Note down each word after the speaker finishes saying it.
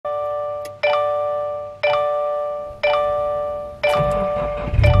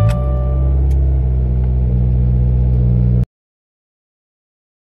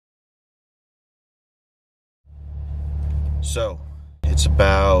So it's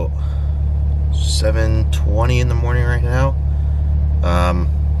about 7:20 in the morning right now.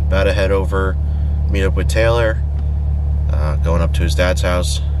 About to head over, meet up with Taylor, going up to his dad's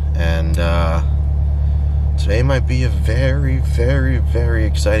house, and today might be a very, very, very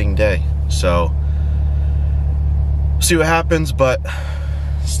exciting day. So see what happens, but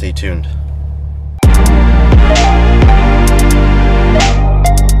stay tuned.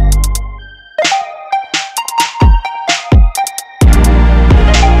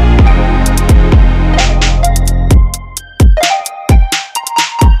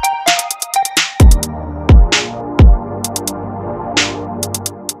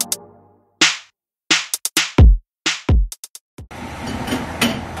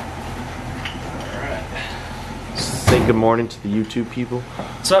 Say good morning to the YouTube people.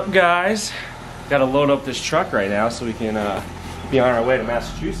 What's up, guys? Got to load up this truck right now so we can be on our way to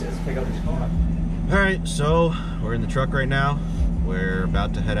Massachusetts, pick up this car. Alright, so we're in the truck right now. We're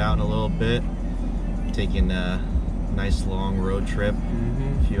about to head out in a little bit, taking a nice long road trip,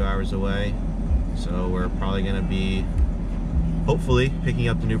 a few hours away. So we're probably going to be, hopefully, picking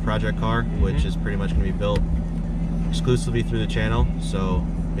up the new project car, which is pretty much going to be built exclusively through the channel. So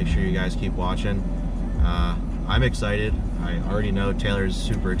make sure you guys keep watching. I'm excited. I already know Taylor's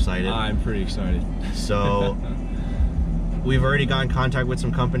super excited. I'm pretty excited. So we've already got in contact with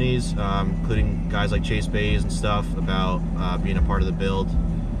some companies, including guys like Chase Bays and stuff, about being a part of the build.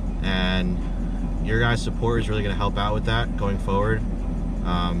 And your guys' support is really going to help out with that going forward.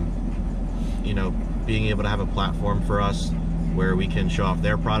 You know, being able to have a platform for us where we can show off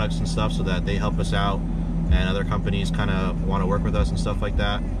their products and stuff so that they help us out, and other companies kind of want to work with us and stuff like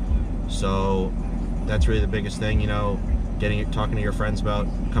that. So that's really the biggest thing, you know, talking to your friends about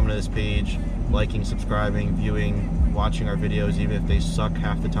coming to this page, liking, subscribing, viewing, watching our videos, even if they suck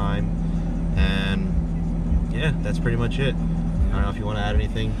half the time. And yeah, that's pretty much it. I don't know if you want to add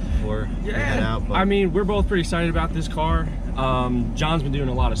anything before we head out. But I mean, we're both pretty excited about this car. John's been doing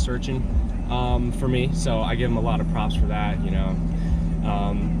a lot of searching for me, so I give him a lot of props for that, you know.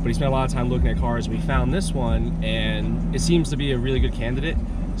 But he spent a lot of time looking at cars. We found this one, and it seems to be a really good candidate.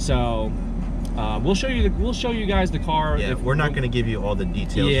 So we'll show you guys the car. Yeah, we're not going to give you all the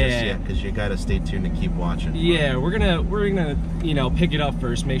details just yet, because you got to stay tuned and keep watching. Yeah, we're gonna you know, pick it up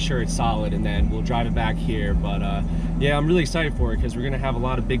first, make sure it's solid, and then we'll drive it back here. But yeah, I'm really excited for it because we have a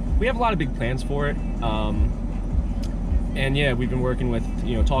lot of big plans for it. And yeah, we've been working with,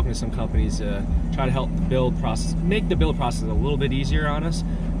 you know, talking to some companies to try to help the build process, make the build process a little bit easier on us,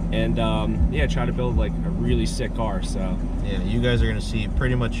 and yeah, try to build like a really sick car. So yeah, you guys are gonna see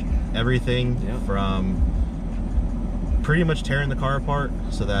pretty much everything from pretty much tearing the car apart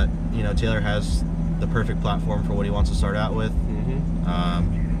so that, you know, Taylor has the perfect platform for what he wants to start out with.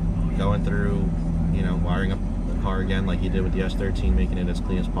 Going through, you know, wiring up the car again like he did with the S13, making it as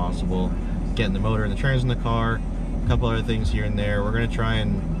clean as possible, getting the motor and the trans in the car, a couple other things here and there. We're gonna try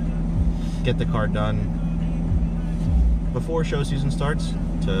and get the car done before show season starts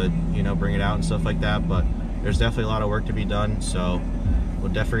to, you know, bring it out and stuff like that. But there's definitely a lot of work to be done, so we're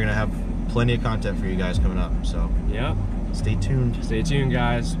definitely gonna have plenty of content for you guys coming up. So yeah, stay tuned. Stay tuned,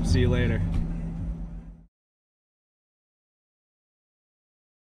 guys. See you later.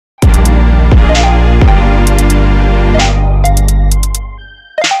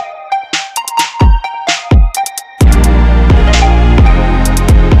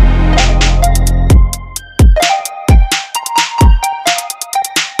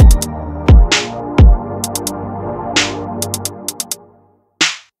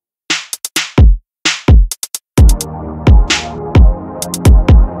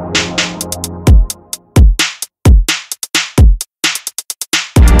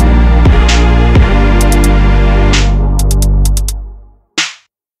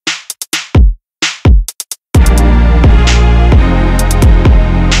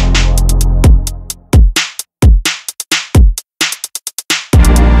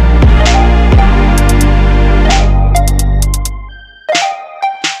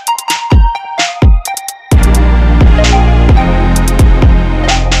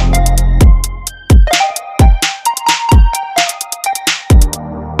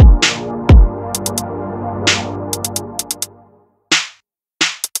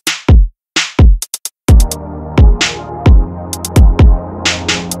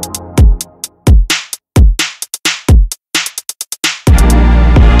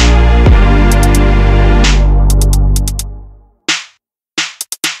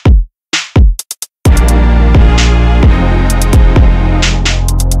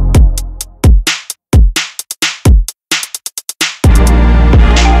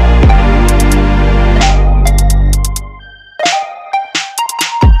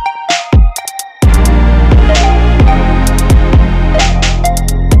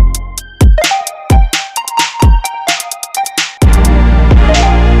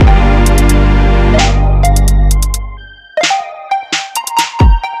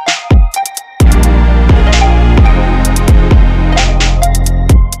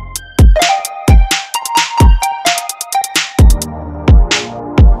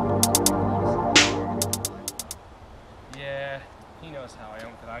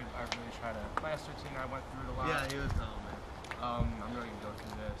 it. I really try to. Last 13, I went through it a lot. Yeah, he was telling me. I'm going to go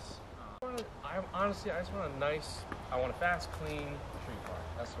through this. Honestly, I just want a nice, I want a fast, clean street car.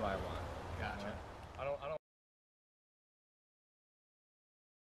 That's what I want. Gotcha. I don't.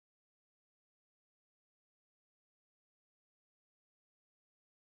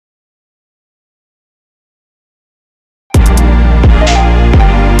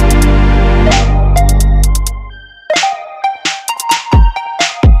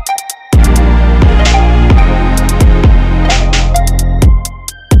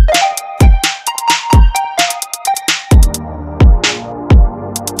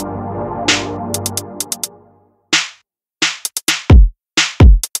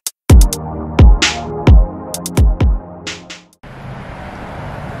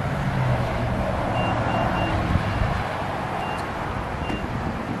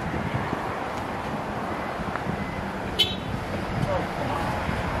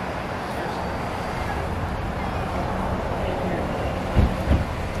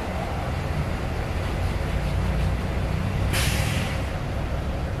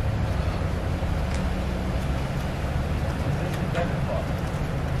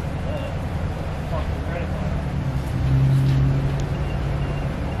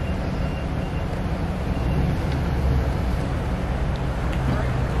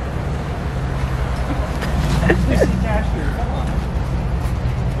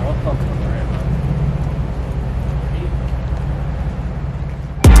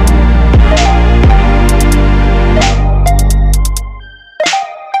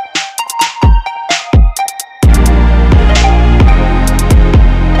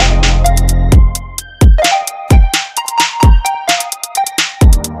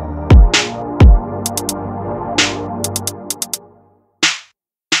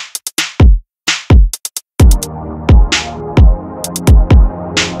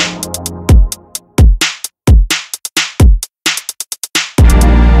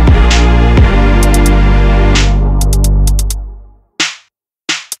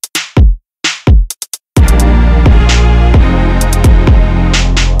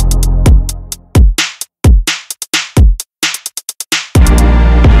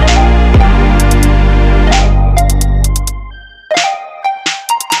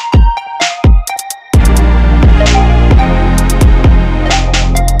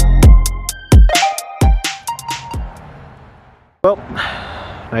 Well,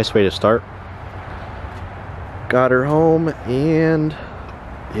 nice way to start. Got her home and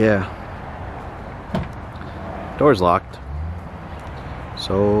yeah, door's locked.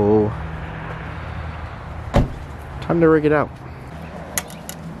 So time to rig it out.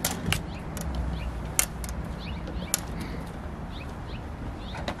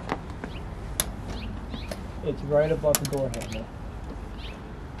 It's right above the door handle.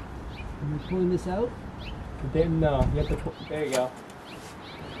 Are you pulling this out? No, you have to pull. There you go.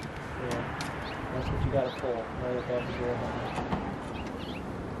 Yeah, that's what you gotta pull right above the door handle.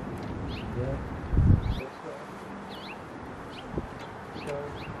 Yeah.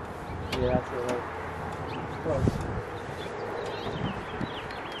 Yeah, that's it. Right. Close.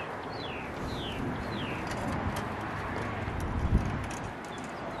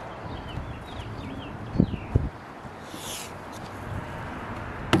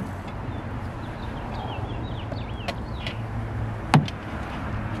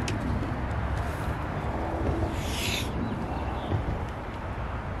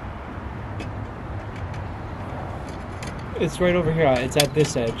 It's right over here. It's at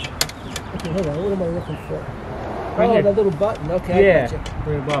this edge. Okay, hold on. What am I looking for? Right oh, here. that little button. Okay, Yeah, I gotcha.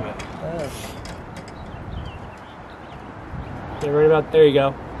 right above it. Oh. Yeah, right about there. You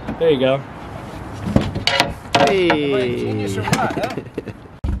go. There you go. Hey! Am I a genius or what, huh?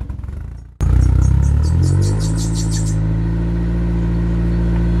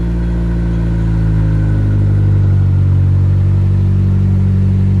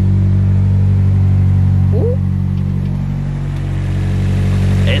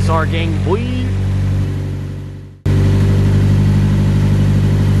 SR gang, boy.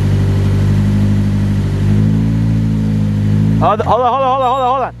 Hold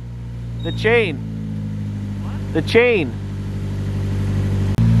on. The chain. What? The chain.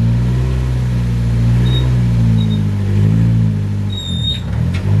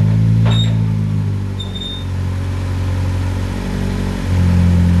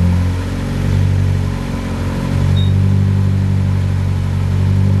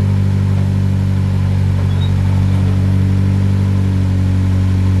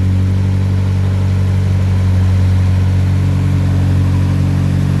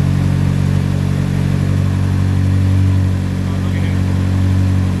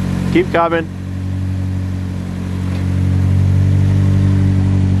 Keep coming.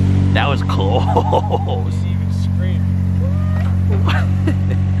 That was close. Even scream.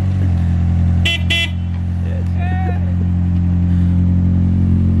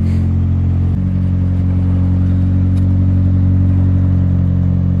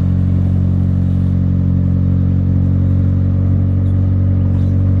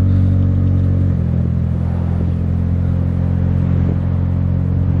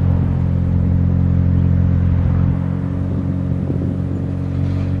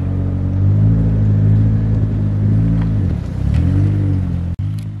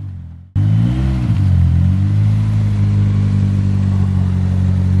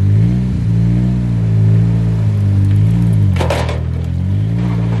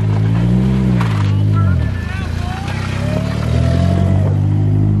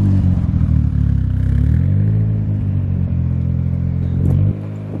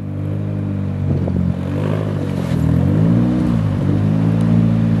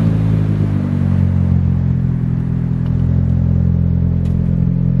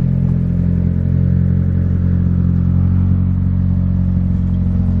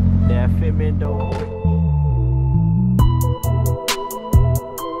 Femendo.